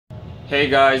Hey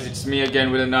guys, it's me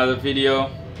again with another video,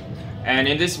 and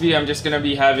in this video I'm just gonna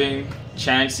be having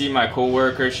Chancey, my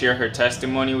co-worker, share her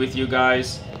testimony with you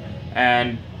guys,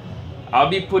 and I'll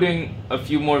be putting a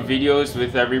few more videos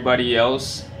with everybody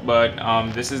else, but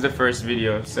this is the first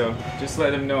video, so just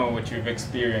let them know what you've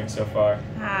experienced so far.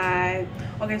 Hi.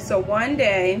 Okay, so one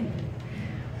day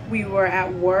we were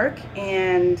at work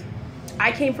and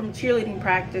I came from cheerleading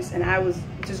practice and I was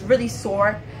just really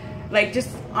sore. Like, just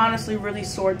honestly really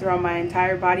sore throughout my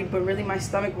entire body, but really my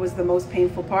stomach was the most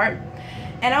painful part.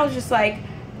 And I was just like,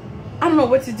 I don't know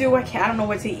what to do. I don't know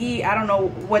what to eat. I don't know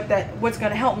what's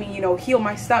gonna help me, you know, heal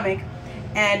my stomach.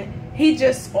 And he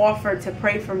just offered to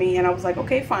pray for me, and I was like,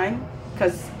 okay, fine,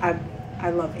 because I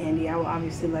love Andy. I will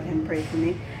obviously let him pray for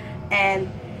me.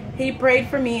 And he prayed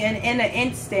for me, and in an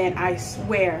instant, I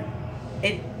swear,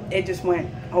 it just went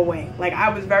away. Like, I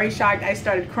was very shocked. I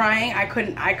started crying. I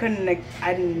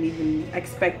didn't even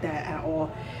expect that at all.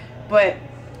 But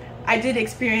I did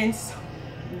experience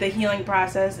the healing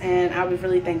process, and I was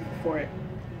really thankful for it.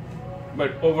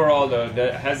 But overall though,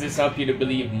 has this helped you to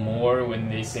believe more when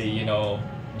they say, you know,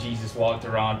 Jesus walked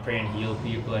around praying and healed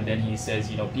people, and then he says,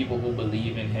 you know, people who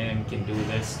believe in him can do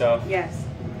this stuff? Yes,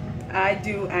 I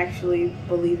do actually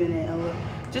believe in it a little.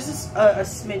 Just a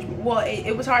smidge. Well,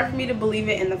 it was hard for me to believe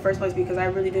it in the first place because I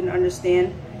really didn't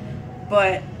understand.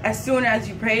 But as soon as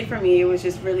you prayed for me, it was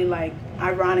just really like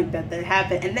ironic that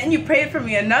happened. And then you prayed for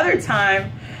me another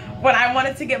time when I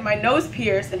wanted to get my nose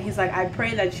pierced, and he's like, I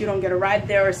pray that you don't get a ride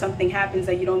there, or something happens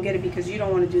that you don't get it because you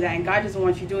don't want to do that, and God doesn't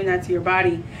want you doing that to your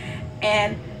body.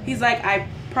 And he's like, I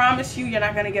promise you, you're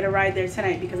not going to get a ride there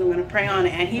tonight because I'm going to pray on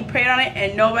it. And he prayed on it,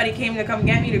 and nobody came to come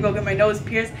get me to go get my nose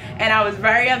pierced, and I was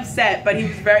very upset, but it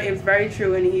was very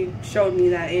true, and he showed me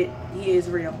that he is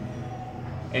real.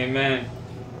 Amen.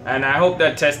 And I hope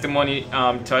that testimony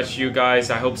touched you guys.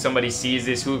 I hope somebody sees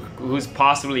this who's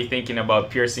possibly thinking about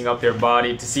piercing up their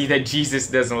body, to see that Jesus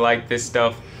doesn't like this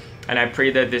stuff. And I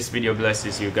pray that this video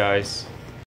blesses you guys.